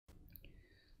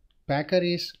Packer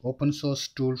is open source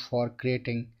tool for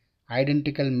creating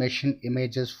identical machine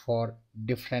images for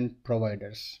different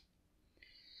providers.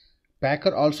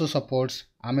 Packer also supports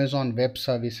Amazon Web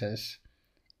Services.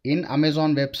 In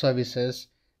Amazon Web Services,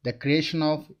 the creation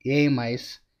of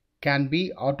AMIs can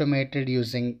be automated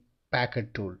using Packer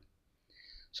tool.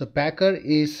 So Packer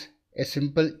is a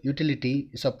simple utility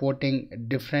supporting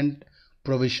different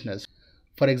provisioners.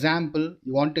 For example,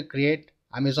 you want to create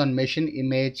Amazon machine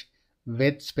image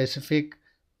with specific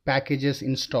packages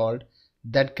installed.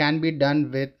 That can be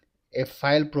done with a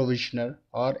file provisioner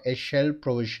or a shell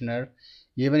provisioner.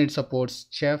 Even it supports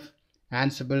Chef,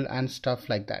 Ansible and stuff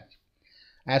like that.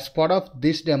 As part of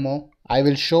this demo, I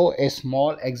will show a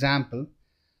small example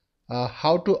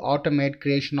how to automate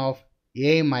creation of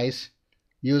AMIs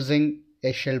using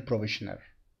a shell provisioner.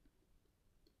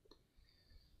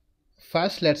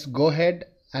 First, let's go ahead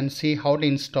and see how to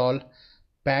install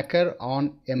Packer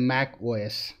on a Mac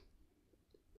OS.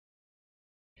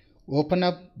 Open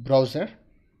up browser.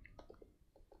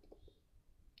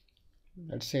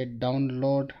 Let's say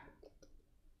download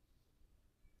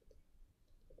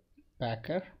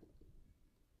Packer.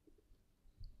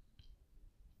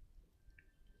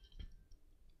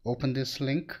 Open this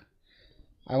link.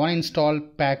 I want to install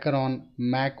Packer on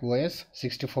Mac OS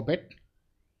 64-bit.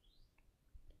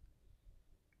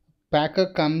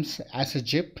 Packer comes as a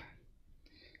zip.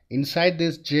 Inside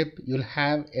this zip, you'll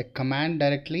have a command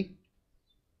directly.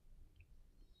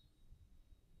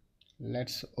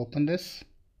 Let's open this.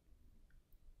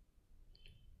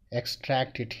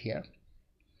 Extract it here.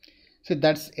 So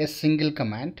that's a single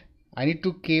command. I need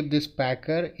to keep this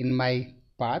Packer in my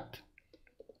path.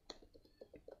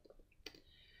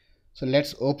 So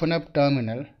let's open up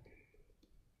terminal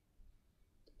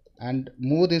and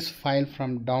move this file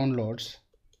from downloads.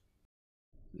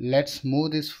 Let's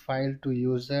move this file to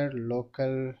user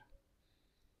local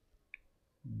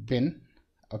bin.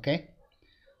 Okay,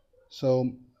 so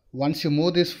once you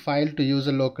move this file to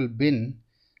user local bin,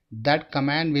 that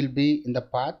command will be in the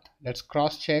path. Let's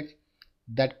cross check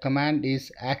that command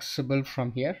is accessible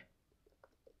from here.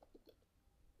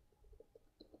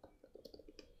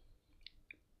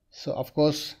 So of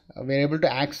course we're able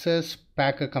to access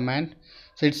Packer command,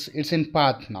 so it's in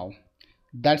path now.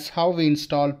 That's how we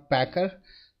install Packer.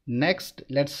 Next,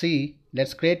 let's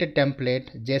create a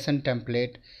template, JSON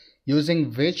template,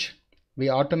 using which we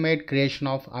automate creation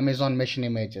of Amazon machine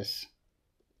images.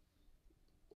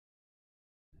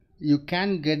 You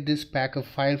can get this Packer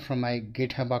file from my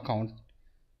GitHub account,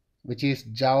 which is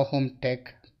Java Home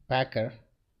Tech Packer.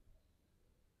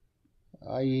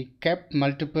 I kept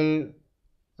multiple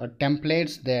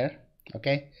templates there.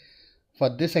 Okay,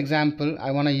 for this example I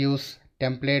want to use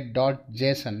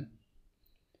template.json.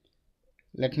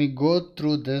 Let me go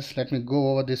through this. Let me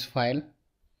go over this file.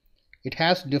 It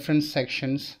has different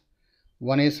sections.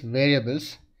 One is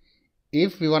variables.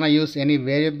 If we want to use any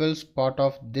variables part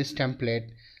of this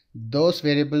template, those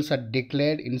variables are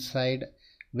declared inside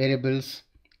variables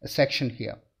section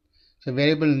here. So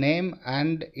variable name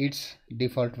and its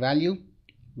default value,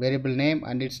 variable name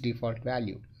and its default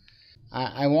value.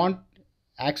 I want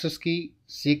access key,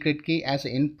 secret key as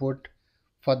input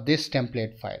for this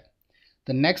template file.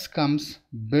 The next comes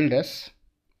builders.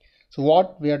 So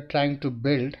what we are trying to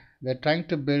build,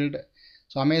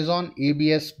 so Amazon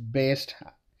EBS based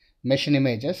machine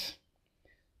images.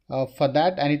 For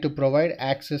that I need to provide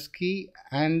access key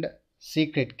and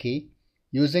secret key.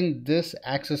 Using this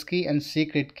access key and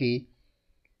secret key,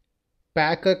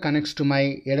 Packer connects to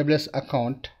my AWS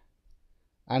account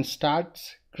and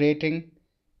starts creating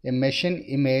a machine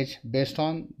image based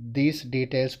on these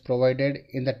details provided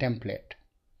in the template.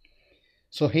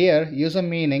 So here user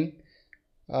meaning,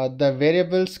 the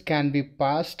variables can be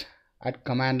passed at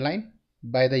command line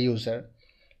by the user.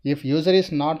 If user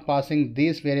is not passing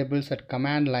these variables at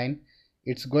command line,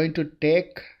 it's going to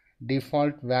take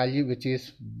default value which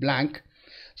is blank.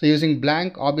 So using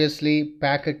blank, obviously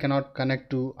Packer cannot connect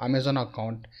to Amazon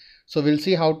account. So we'll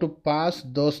see how to pass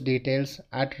those details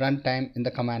at runtime in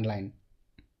the command line.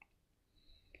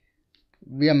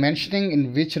 We are mentioning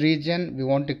in which region we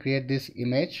want to create this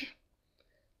image.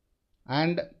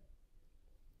 And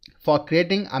for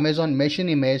creating Amazon machine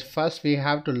image, first we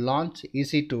have to launch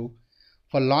EC2.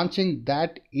 For launching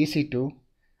that EC2,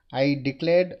 I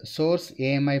declared source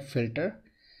AMI filter,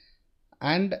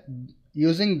 and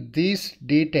using these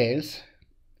details,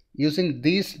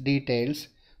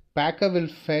 Packer will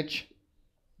fetch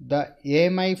the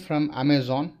AMI from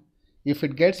Amazon. If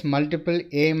it gets multiple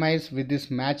AMIs with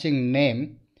this matching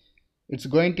name, it's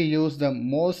going to use the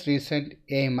most recent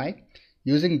AMI.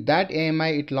 Using that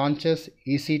AMI, it launches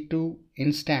EC2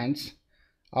 instance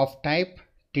of type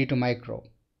T2 micro.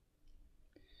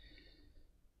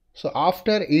 So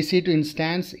after EC2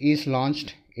 instance is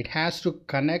launched, it has to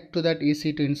connect to that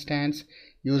EC2 instance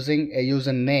using a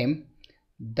username.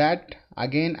 That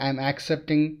again I'm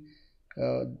accepting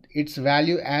its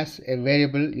value as a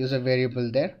variable, user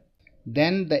variable there.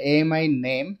 Then the AMI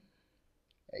name,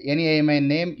 any AMI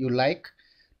name you like.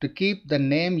 To keep the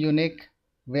name unique,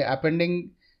 we're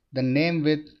appending the name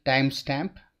with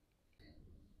timestamp.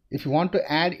 If you want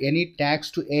to add any tags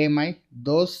to AMI,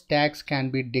 those tags can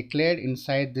be declared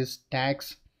inside this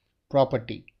tags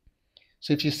property.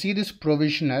 So if you see this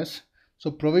provisioners, so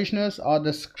provisioners are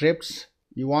the scripts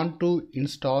you want to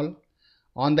install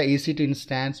on the EC2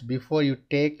 instance before you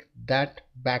take that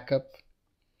backup.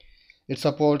 It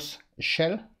supports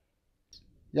shell.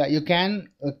 Yeah, you can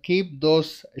keep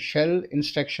those shell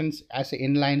instructions as an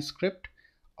inline script,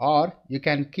 or you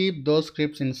can keep those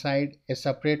scripts inside a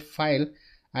separate file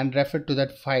and refer to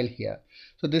that file here.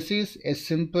 So this is a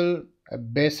simple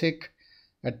basic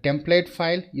template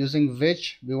file using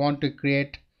which we want to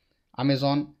create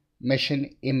Amazon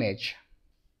machine image.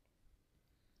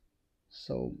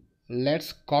 So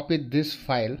let's copy this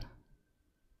file.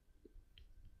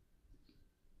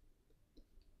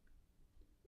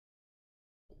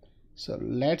 So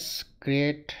let's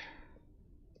create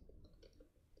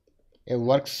a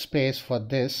workspace for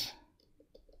this.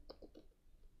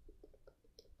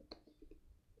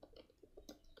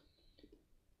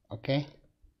 Okay,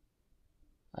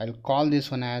 I'll call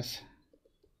this one as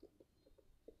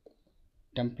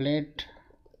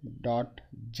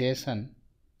template.json.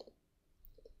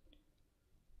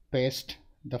 Paste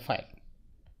the file.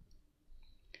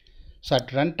 So at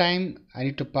runtime I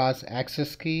need to pass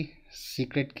access key,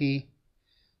 secret key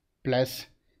plus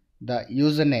the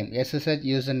username, SSH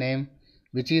username,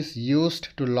 which is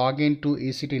used to log into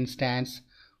EC2 instance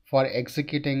for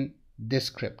executing this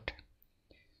script.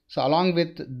 So along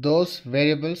with those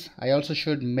variables, I also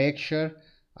should make sure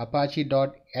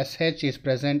apache.sh is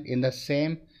present in the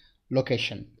same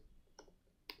location.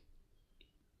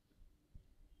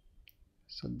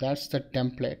 So that's the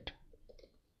template.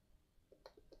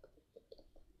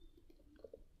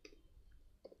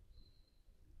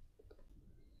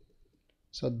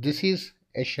 So this is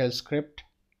a shell script.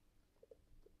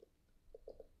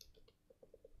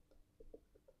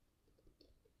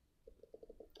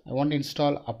 I want to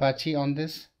install Apache on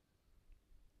this.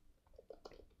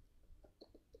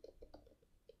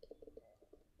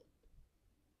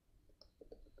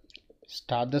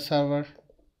 Start the server.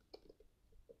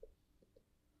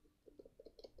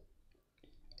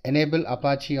 Enable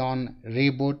Apache on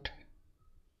reboot.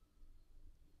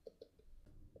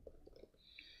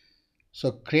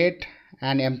 So create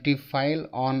an empty file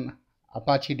on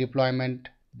Apache deployment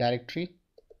directory.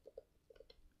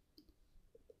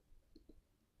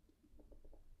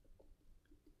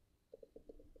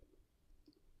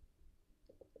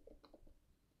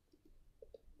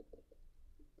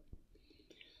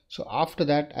 So after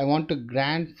that, I want to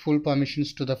grant full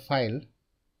permissions to the file.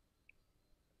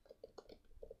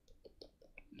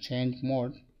 Change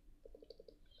mode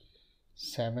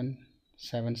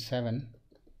 777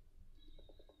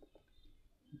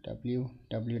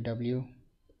 www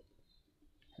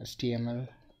html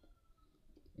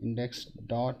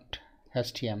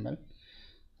index.html,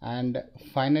 and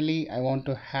finally I want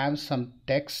to have some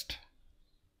text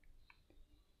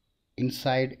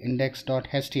inside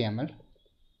index.html.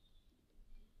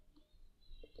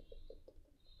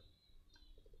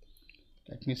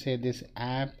 Let me say this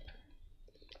app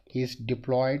is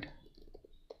deployed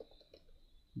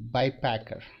by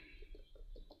Packer.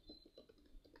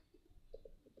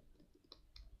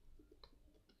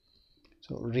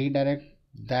 So redirect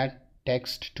that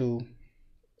text to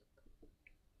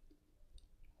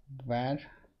where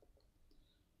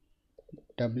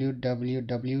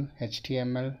www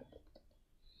html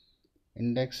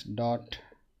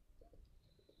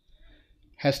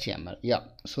index.html. Yeah,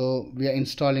 so we are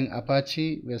installing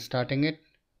Apache, we are starting it,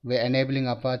 we are enabling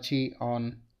Apache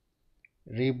on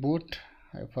reboot.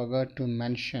 I forgot to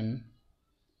mention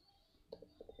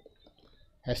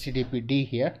httpd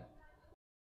here.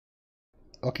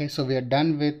 Okay, so we are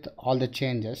done with all the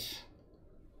changes.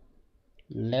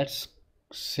 Let's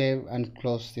save and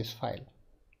close this file.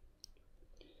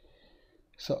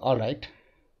 So alright,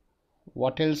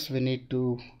 what else we need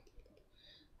to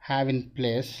have in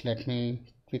place? Let me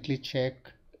quickly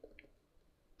check.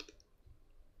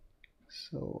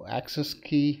 So access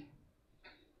key,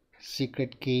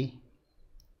 secret key,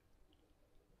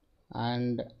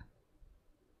 and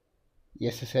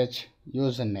SSH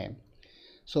username.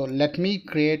 So let me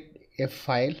create a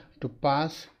file to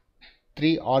pass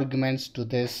 3 arguments to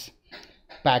this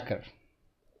Packer.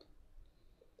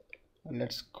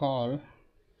 Let's call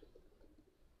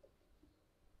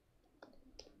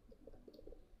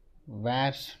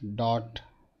vars.json.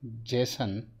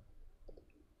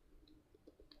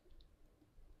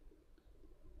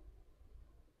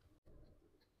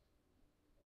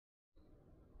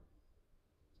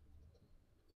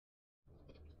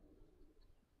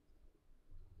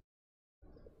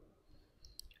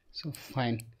 So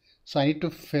fine. So I need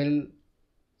to fill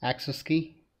access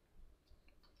key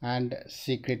and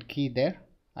secret key there.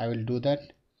 I will do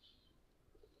that.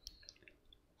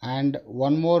 And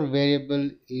one more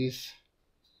variable is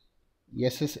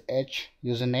SSH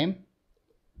username.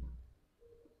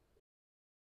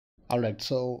 Alright,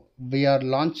 so we are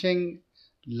launching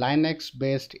Linux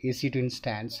based EC2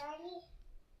 instance.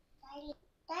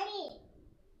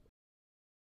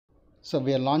 So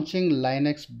we are launching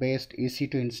Linux based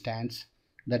EC2 instance.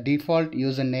 The default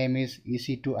username is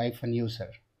EC2-user.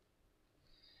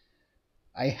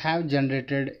 I have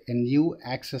generated a new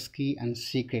access key and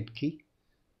secret key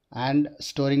and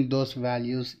storing those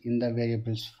values in the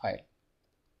variables file.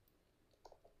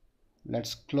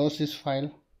 Let's close this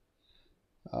file.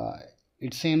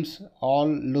 It seems all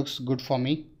looks good for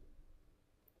me.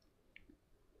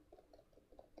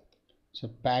 So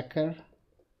packer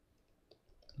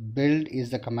build is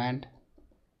the command.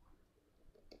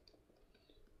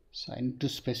 So I need to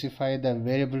specify the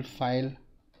variable file,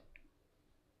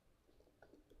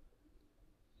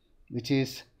 which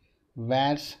is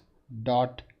vars.json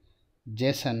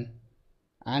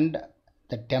and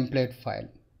the template file.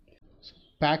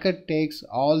 Packer takes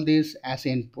all this as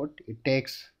input. It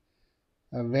takes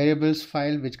a variables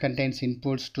file which contains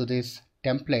inputs to this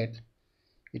template.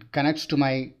 It connects to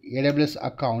my AWS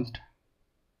account.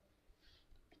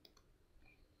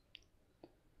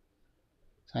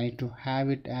 So I need to have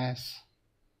it as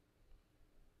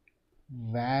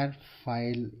var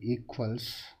file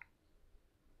equals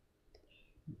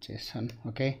JSON.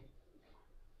 Okay,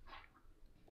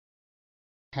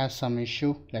 has some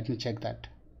issue. Let me check that.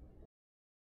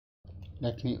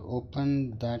 Let me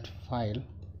open that file.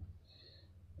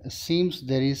 It seems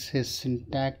there is a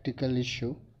syntactical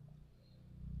issue.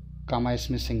 Comma is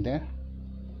missing there.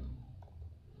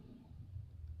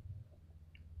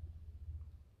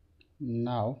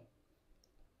 Now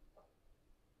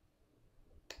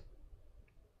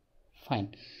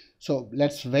fine. So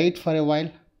let's wait for a while.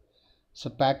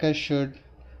 So Packer should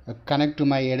connect to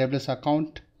my AWS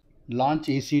account, launch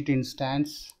EC2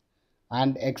 instance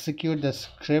and execute the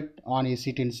script on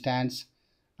EC2 instance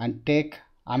and take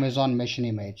Amazon machine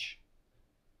image.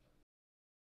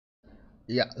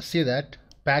 Yeah, see that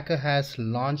Packer has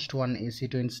launched one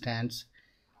EC2 instance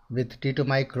with T2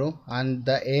 micro and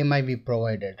the AMI we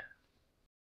provided.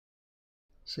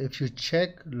 So if you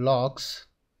check logs,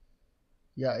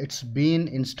 yeah, it's been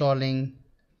installing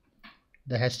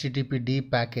the HTTPD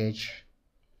package.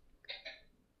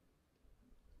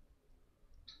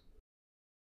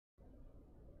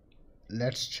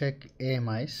 Let's check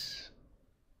AMIs.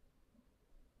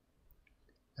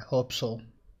 I hope so.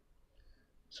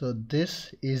 So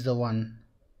this is the one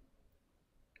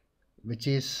which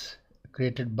is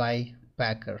created by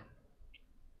Packer.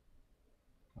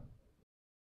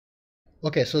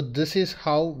 Okay, so this is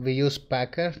how we use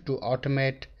Packer to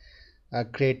automate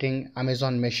creating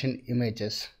Amazon machine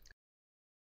images.